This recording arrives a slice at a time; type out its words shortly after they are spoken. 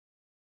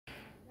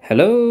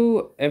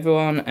Hello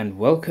everyone and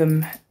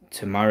welcome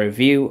to my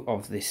review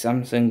of the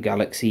Samsung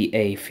Galaxy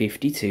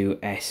A52s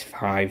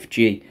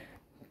 5G,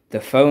 the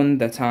phone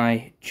that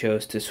I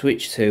chose to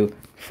switch to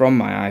from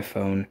my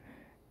iPhone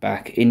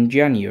back in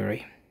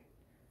January.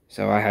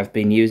 So I have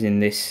been using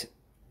this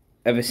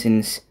ever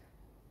since,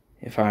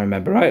 if I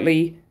remember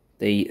rightly,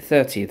 the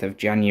 30th of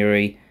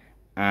January,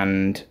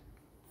 and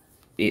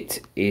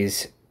it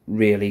is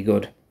really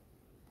good.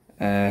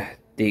 The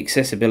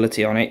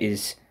accessibility on it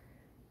is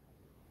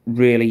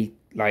really,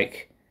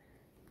 it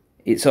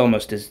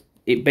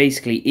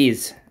basically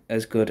is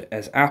as good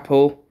as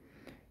Apple.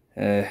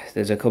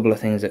 There's a couple of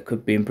things that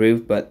could be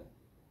improved, but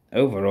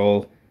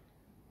overall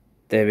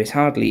there is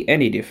hardly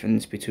any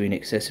difference between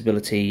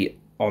accessibility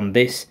on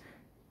this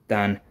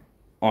than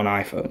on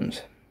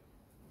iPhones.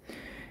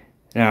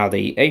 Now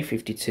the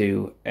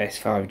A52s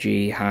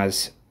 5G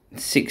has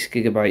 6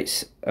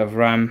 GB of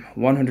RAM,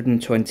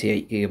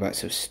 128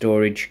 GB of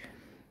storage.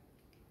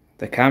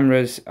 The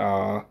cameras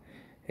are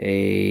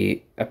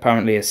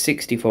apparently a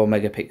 64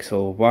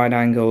 megapixel wide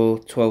angle,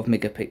 12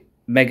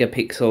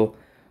 megapixel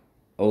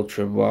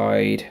ultra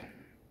wide,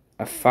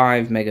 a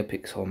 5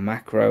 megapixel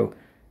macro,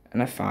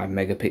 and a 5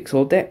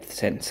 megapixel depth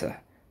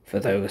sensor for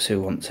those who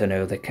want to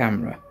know the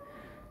camera.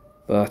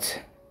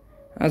 But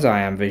as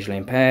I am visually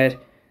impaired,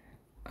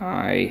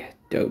 I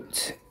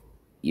don't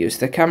use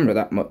the camera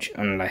that much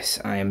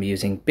unless I am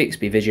using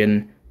Bixby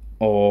Vision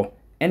or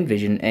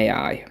Envision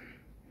AI.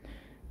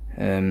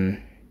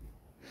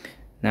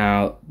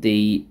 Now,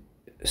 the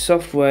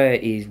software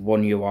is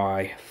One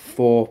UI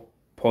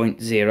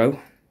 4.0.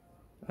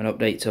 An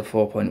update to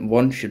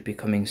 4.1 should be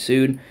coming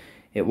soon.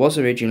 It was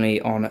originally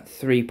on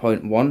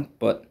 3.1,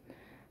 but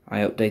I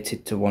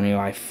updated to One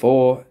UI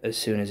 4 as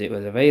soon as it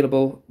was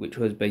available, which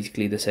was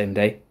basically the same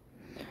day.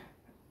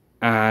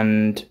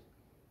 And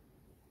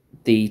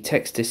the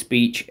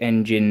text-to-speech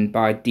engine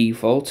by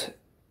default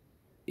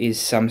is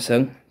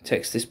Samsung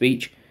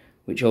text-to-speech,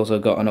 which also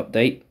got an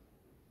update.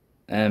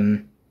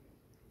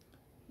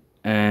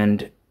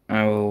 And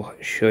I will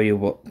show you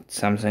what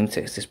Samsung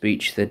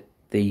text-to-speech, the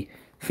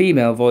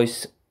female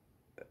voice,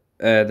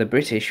 the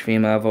British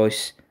female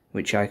voice,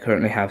 which I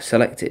currently have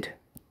selected.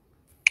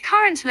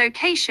 Current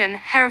location,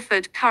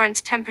 Hereford.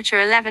 Current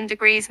temperature 11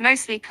 degrees,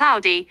 mostly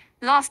cloudy.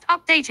 Last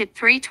updated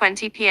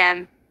 3:20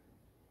 p.m.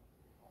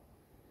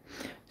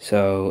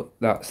 So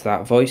that's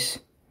that voice.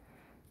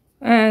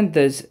 And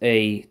there's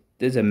a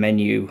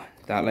menu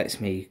that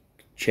lets me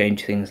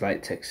change things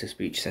like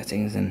text-to-speech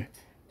settings and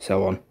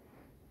so on.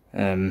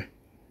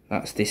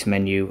 That's this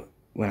menu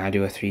when I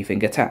do a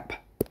 3-finger tap.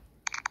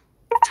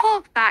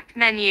 Talkback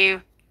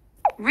menu.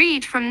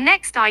 Read from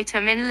next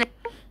item in list.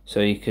 So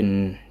you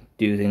can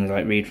do things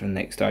like read from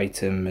next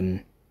item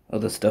and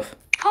other stuff.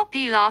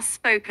 Copy last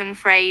spoken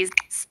phrase.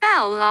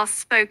 Spell last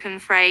spoken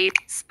phrase.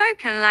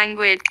 Spoken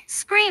language.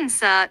 Screen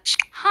search.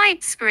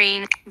 Hide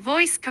screen.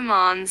 Voice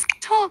commands.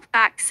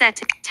 Talkback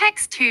setting.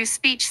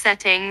 Text-to-speech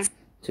settings.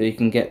 So you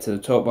can get to the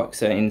talkback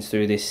settings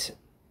through this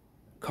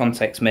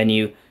context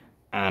menu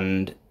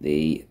and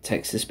the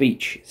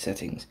text-to-speech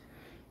settings.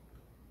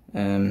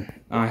 I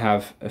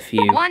have a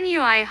few. One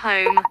UI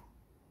home.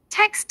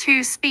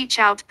 Text-to-speech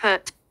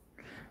output.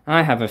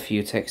 I have a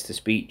few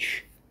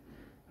text-to-speech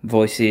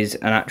voices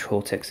and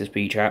actual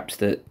text-to-speech apps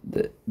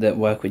that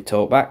work with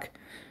talkback.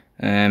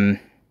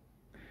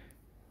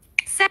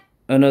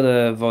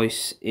 Another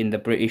voice in the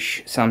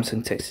British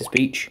Samsung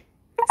text-to-speech.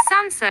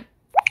 Samsung.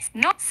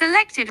 Not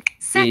selected.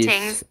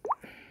 Settings.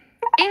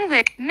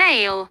 English.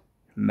 Mail.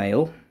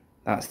 Mail.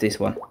 That's this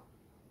one.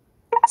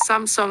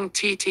 Samsung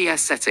TTS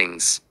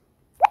settings.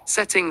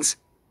 Settings.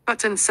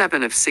 Button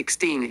 7 of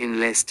 16 in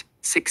list.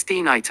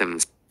 16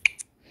 items.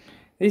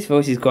 This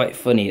voice is quite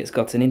funny. It's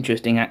got an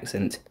interesting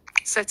accent.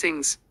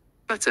 Settings.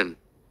 Button.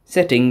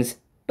 Settings.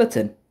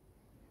 Button.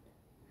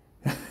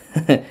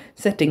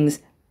 Settings.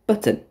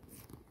 Button.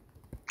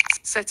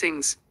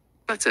 Settings.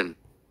 Button.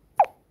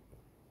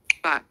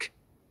 Back.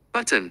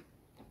 Button.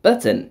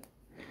 Button.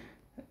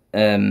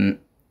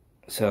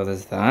 So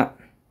there's that.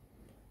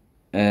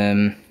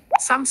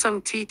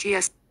 Samsung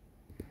TTS.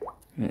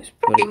 Let's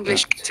put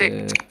English it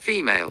ticked.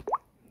 Female.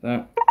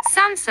 that.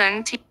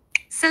 Samsung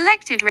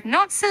selected.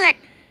 Not select.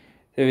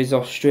 There is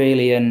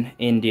Australian,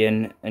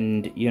 Indian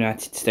and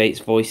United States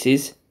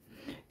voices.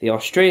 The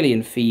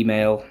Australian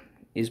female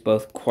is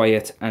both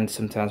quiet and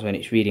sometimes when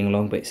it's reading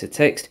long bits of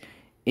text,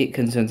 it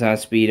can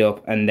sometimes speed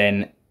up and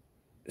then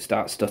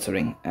start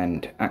stuttering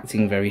and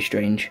acting very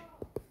strange.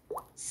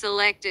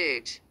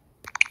 Selected.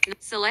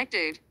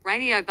 Selected.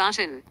 Radio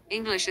button.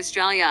 English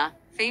Australia.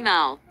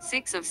 Female.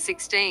 6 of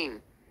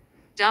 16.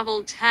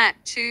 Double tap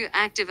to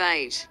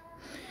activate.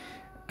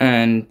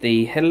 And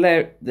the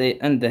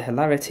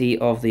hilarity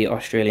of the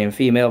Australian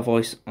female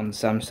voice on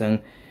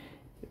Samsung,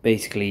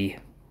 basically,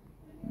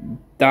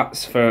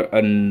 that's for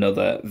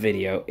another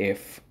video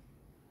if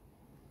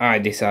I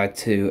decide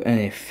to, and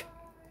if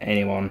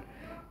anyone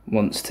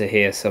wants to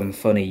hear some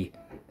funny,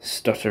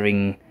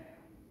 stuttering,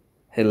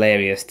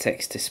 hilarious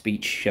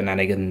text-to-speech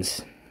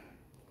shenanigans.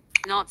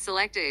 Not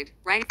selected.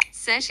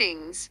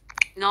 Settings.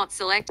 Not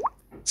select.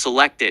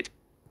 Selected.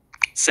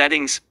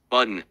 Settings,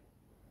 button.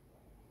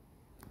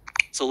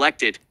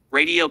 Selected.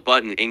 Radio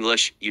button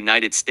English,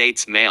 United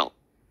States male.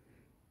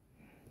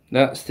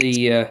 That's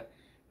the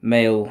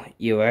male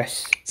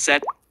US.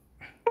 Set.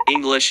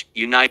 English,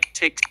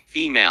 ticked,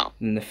 female.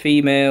 And the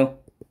female.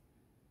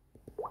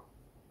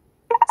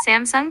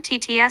 Samsung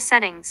TTS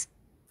settings.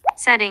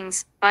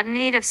 Settings, button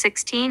 8 of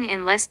 16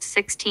 in list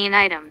 16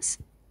 items.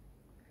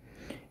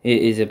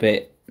 It is a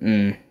bit,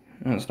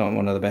 that's not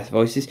one of the best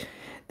voices.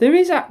 There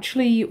is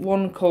actually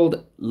one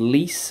called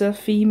Lisa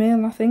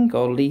Female, I think,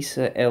 or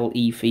Lisa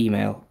LE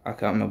Female. I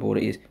can't remember what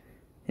it is.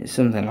 It's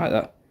something like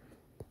that.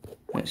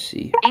 Let's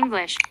see.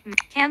 English,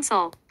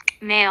 cancel,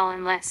 male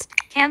and list,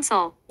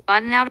 cancel,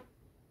 button out.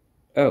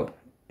 Oh,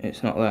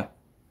 it's not there.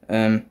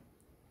 I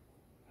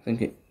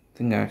think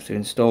I have to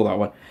install that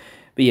one.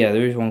 But yeah,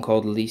 there is one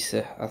called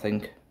Lisa, I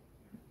think.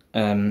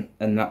 And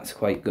that's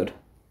quite good.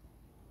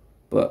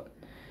 But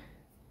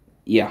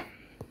yeah.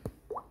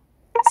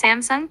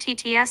 Samsung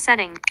TTS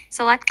setting.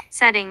 Select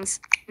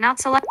settings. Not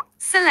select.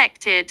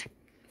 Selected.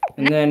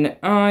 And then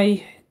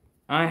I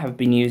have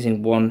been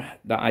using one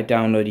that I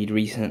downloaded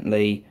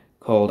recently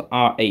called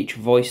RH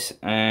Voice,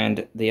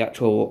 and the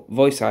actual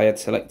voice I had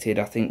selected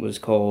I think was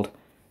called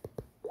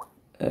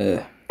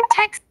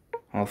Text.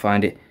 I'll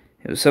find it.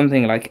 It was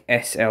something like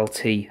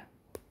SLT.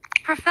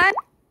 Preferred.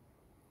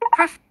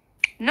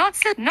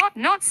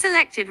 Not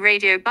selected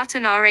radio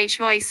button RH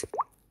voice.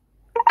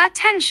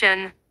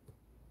 Attention.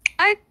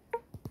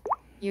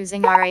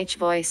 Using RH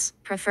voice,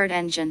 preferred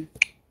engine.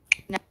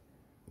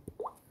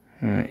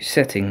 Alright,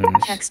 settings.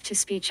 Text to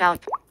speech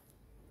out.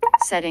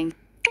 Setting.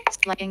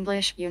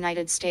 English,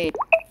 United States.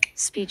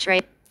 Speech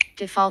rate.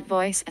 Default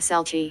voice,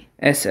 SLT.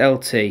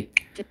 SLT.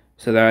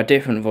 So there are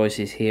different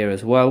voices here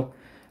as well,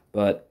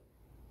 but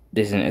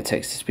this isn't a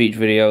text-to-speech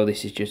video,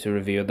 this is just a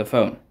review of the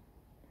phone.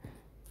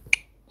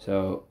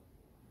 So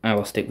I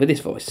will stick with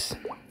this voice.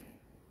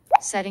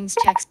 Settings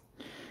text.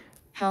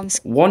 Home.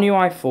 One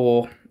UI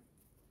 4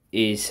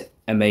 is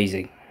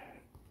amazing.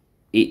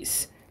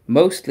 It's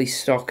mostly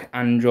stock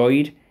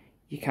Android.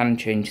 You can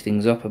change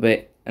things up a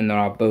bit, and there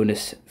are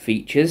bonus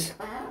features.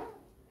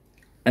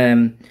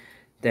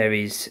 There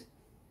is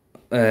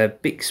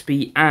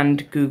Bixby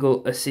and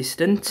Google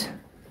Assistant.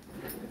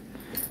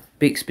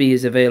 Bixby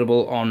is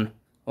available on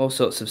all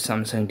sorts of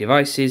Samsung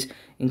devices,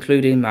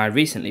 including my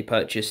recently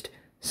purchased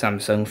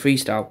Samsung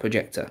Freestyle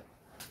projector.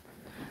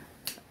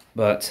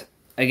 But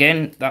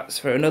again, that's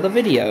for another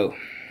video.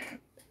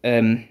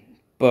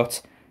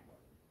 But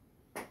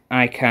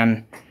I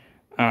can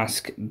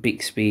ask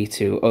Bixby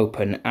to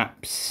open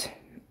apps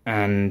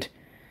and,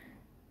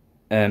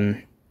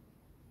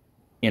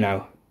 you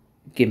know,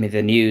 give me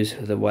the news,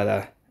 the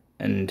weather,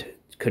 and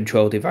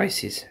control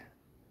devices.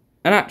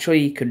 And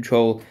actually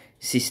control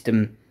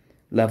system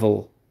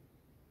level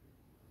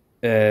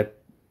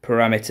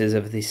parameters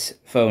of this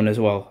phone as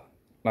well.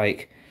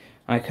 Like,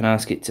 I can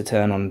ask it to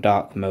turn on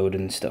dark mode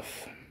and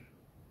stuff.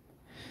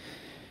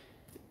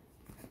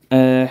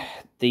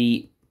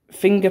 The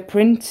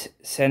fingerprint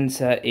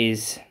sensor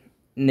is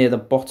near the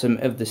bottom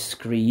of the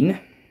screen.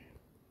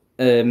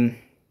 It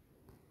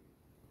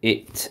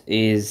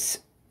is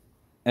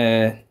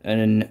I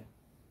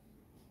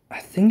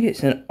think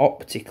it's an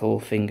optical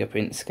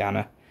fingerprint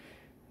scanner,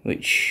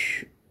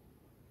 which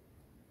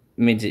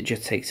means it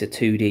just takes a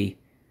 2D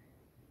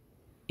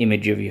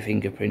image of your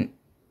fingerprint.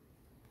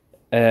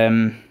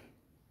 And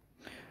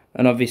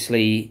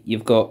obviously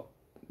you've got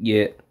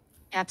your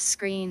App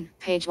screen,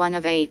 page 1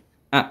 of 8.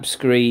 App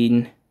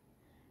screen,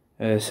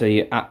 so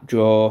your app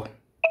drawer,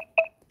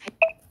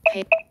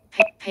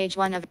 Page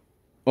 1 of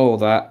all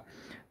that.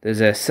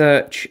 There's a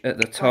search at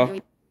the top,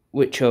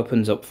 which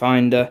opens up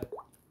Finder.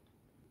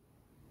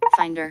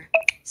 Finder.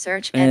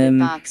 Search edit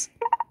box.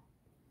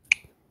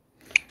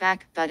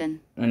 Back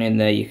button. And in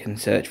there you can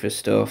search for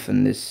stuff,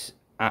 and there's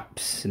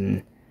apps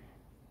and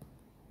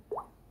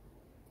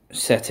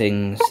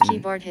settings and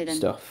Keyboard hidden.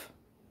 stuff.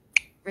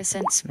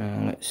 Recents.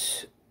 Now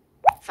let's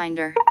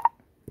Finder.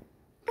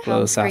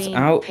 close Home that screen,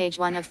 out. page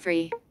 1 of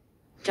 3.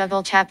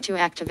 Double tap to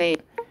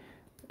activate.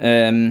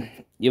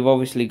 You've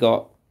obviously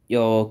got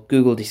your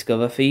Google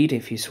Discover feed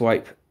if you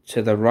swipe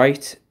to the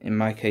right. In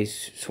my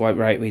case, swipe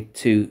right with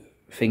 2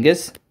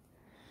 fingers.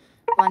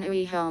 One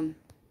UI home.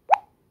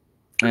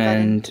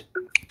 And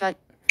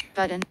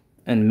Button.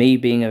 And me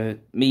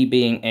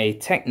being a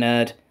tech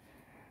nerd,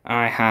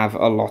 I have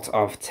a lot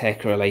of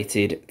tech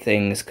related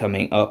things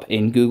coming up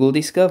in Google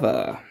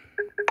Discover.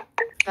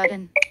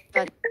 Button.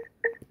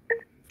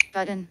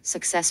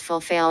 Successful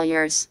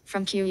failures.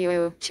 From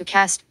QU to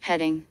cast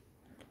heading.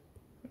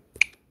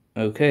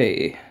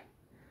 Okay.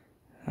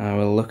 I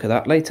will look at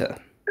that later.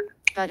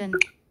 Button.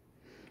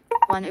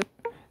 One.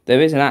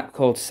 There is an app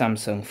called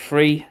Samsung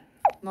Free,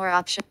 More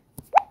option.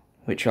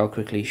 which I'll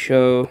quickly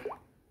show.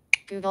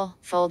 Google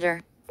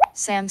folder.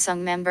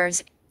 Samsung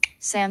members.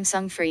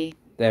 Samsung free.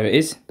 There it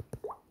is.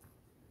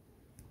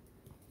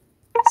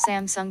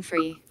 Samsung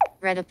free.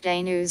 Read up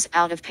day news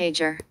out of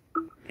pager.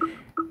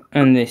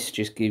 And this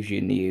just gives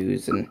you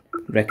news and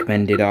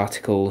recommended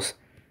articles.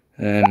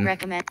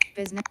 Recommend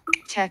business.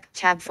 Tech.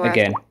 Tab 4.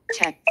 Again.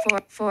 Tech.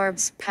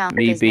 Forbes. Count.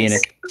 Me being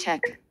Business.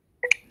 Tech.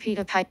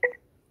 Peter Pipe.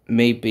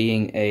 Me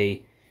being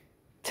a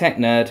tech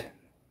nerd,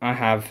 I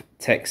have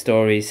tech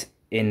stories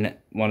in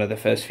one of the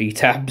first few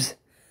tabs.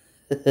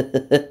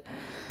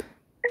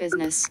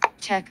 Business.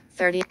 Tech.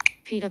 30.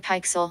 Peter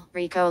Pixel.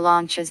 Ricoh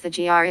launches the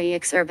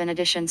GREX Urban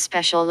Edition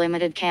Special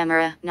Limited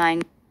Camera.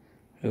 9.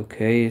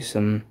 Okay,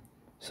 some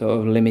sort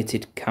of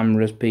limited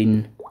cameras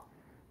been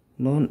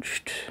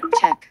launched.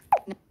 Tech.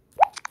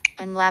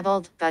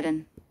 Unlabeled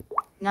button.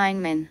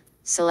 9 min.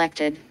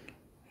 Selected.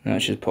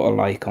 Let's just put a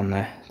like on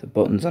there. The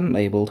button's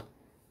unlabeled.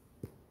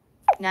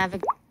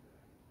 Navigate.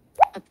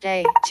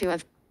 Update to a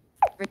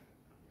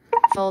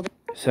folder.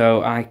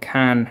 So I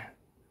can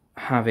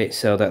have it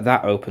so that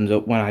that opens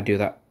up when I do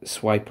that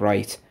swipe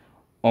right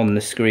on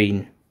the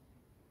screen.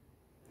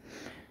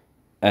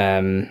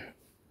 And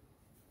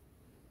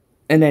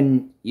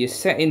then your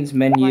settings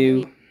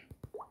menu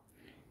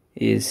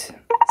is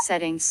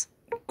Settings.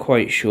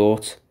 quite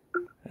short.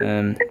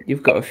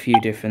 You've got a few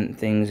different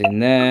things in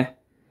there.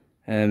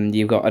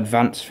 You've got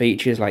advanced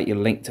features like your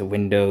link to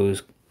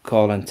Windows,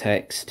 call and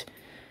text.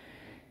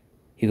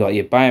 You've got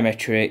your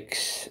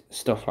biometrics,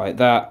 stuff like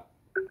that.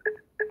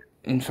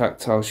 In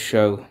fact, I'll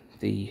show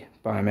the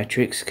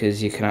biometrics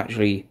because you can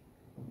actually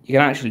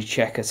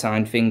check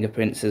assigned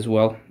fingerprints as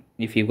well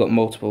if you've got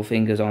multiple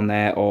fingers on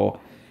there, or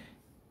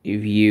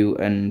if you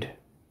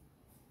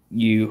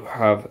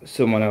have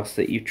someone else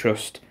that you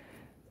trust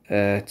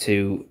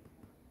to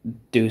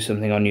do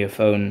something on your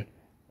phone.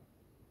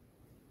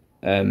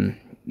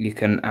 You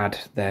can add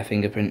their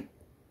fingerprint.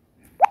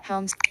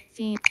 Homes.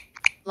 Theme.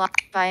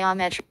 Lock.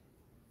 Biometrics.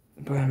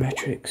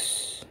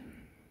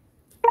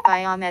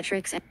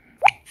 Biometrics and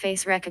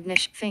face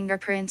recognition.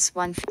 Fingerprints.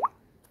 1.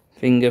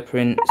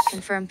 Fingerprints.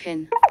 Confirm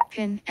pin.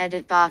 Pin.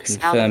 Edit box.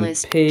 Confirm Out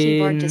list. pin.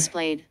 Keyboard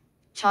displayed.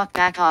 Talk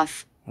back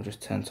off. I'll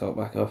just turn talk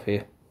back off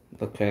here.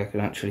 Luckily I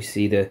can actually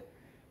see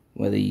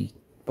where the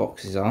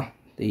boxes are,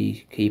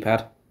 the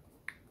keypad.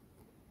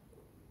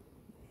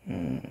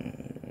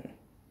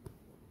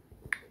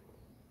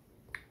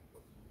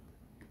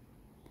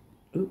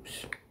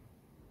 Oops.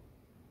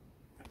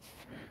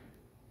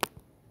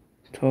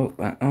 Talk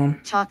back on.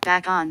 Talk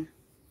back on.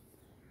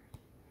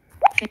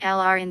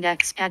 LR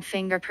index. Add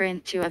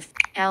fingerprint to a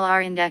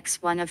LR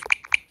index 1 of.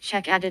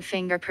 Check added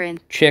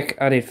fingerprint. Check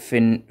added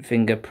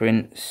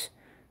fingerprints.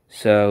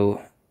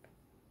 So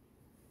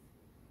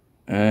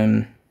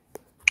Add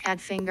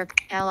finger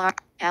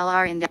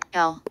LR index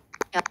L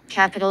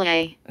capital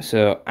A.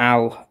 So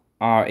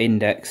R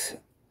index,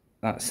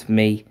 that's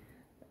me,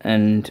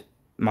 and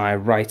my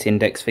right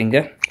index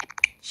finger.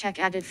 Check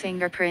added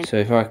fingerprint. So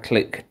if I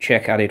click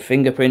check added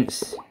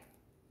fingerprints,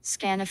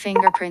 Scan a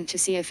fingerprint to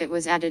see if it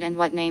was added and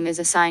what name is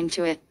assigned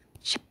to it.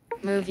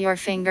 Move your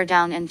finger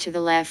down and to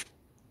the left.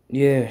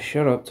 yeah,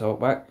 shut up,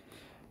 talkback.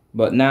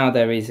 But now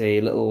there is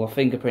a little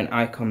fingerprint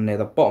icon near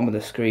the bottom of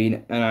the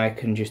screen, and I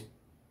can just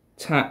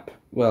tap,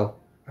 well,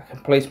 I can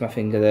place my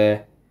finger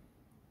there.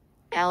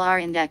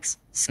 LR index.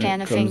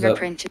 Scan a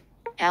fingerprint to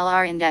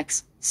LR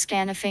index.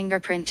 Scan a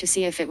fingerprint to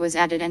see if it was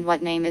added and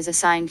what name is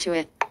assigned to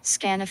it.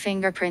 Scan a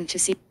fingerprint to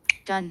see.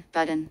 Done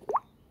button.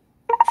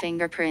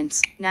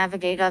 Fingerprints.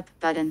 Navigate up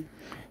button.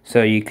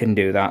 So you can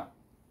do that.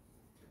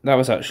 That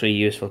was actually a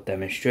useful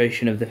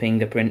demonstration of the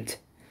fingerprint.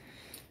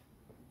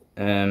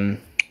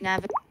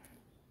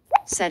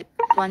 Set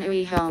 1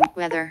 UI home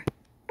weather.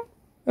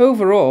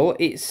 Overall,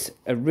 it's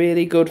a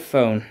really good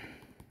phone.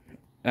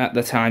 At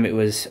the time, it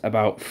was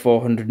about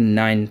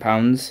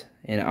 £409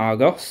 in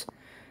Argos.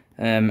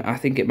 I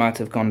think it might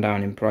have gone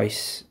down in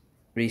price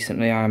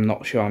recently. I'm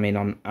not sure. I mean,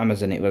 on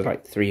Amazon, it was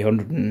like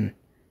 £379,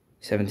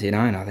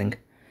 I think.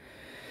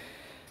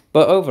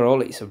 But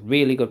overall, it's a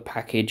really good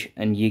package,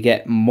 and you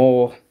get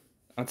more.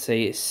 I'd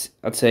say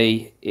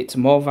it's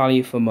more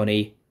value for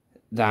money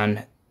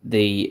than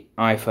the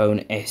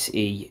iPhone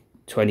SE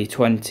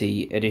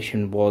 2020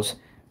 edition was,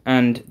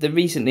 and the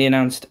recently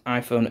announced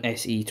iPhone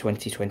SE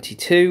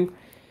 2022.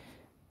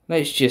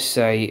 Let's just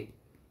say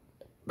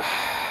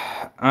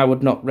I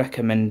would not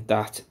recommend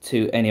that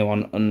to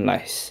anyone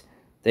unless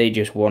they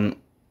just want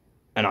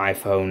an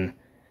iPhone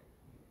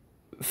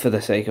for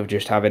the sake of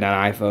just having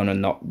an iPhone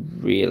and not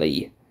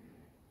really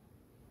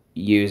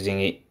using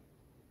it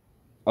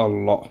a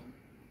lot,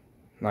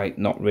 like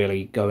not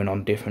really going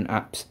on different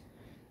apps.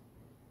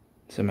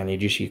 So mainly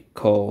just your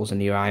calls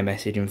and your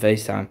iMessage and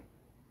FaceTime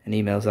and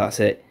emails, that's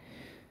it.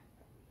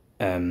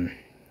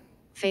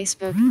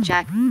 Facebook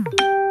Jack.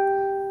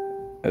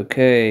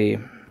 Okay,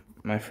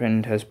 my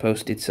friend has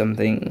posted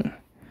something.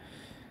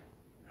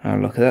 I'll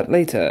look at that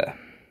later.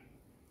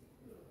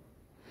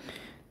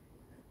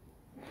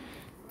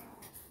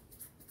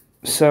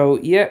 So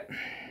yeah,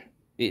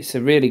 it's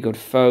a really good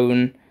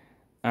phone,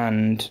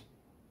 and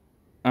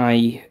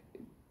I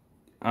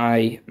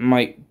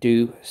might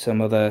do some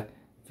other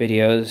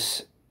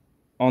videos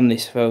on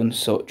this phone,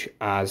 such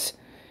as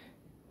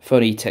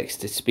funny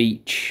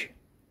text-to-speech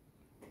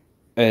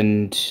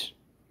and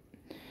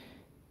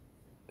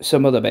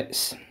some other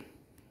bits.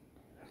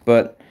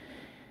 But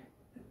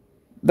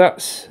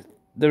that's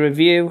the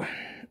review.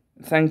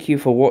 thank you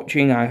for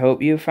watching. I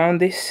hope you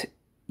found this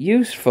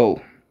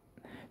useful.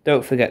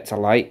 Don't forget to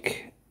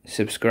like,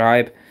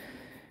 subscribe,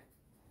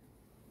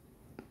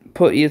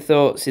 put your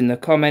thoughts in the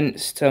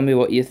comments, tell me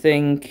what you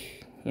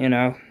think, you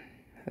know,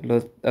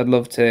 I'd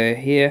love to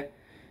hear.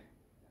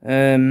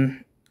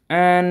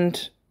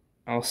 And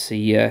I'll see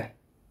you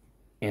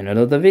in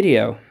another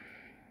video.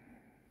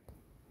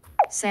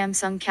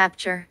 Samsung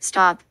capture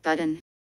stop button.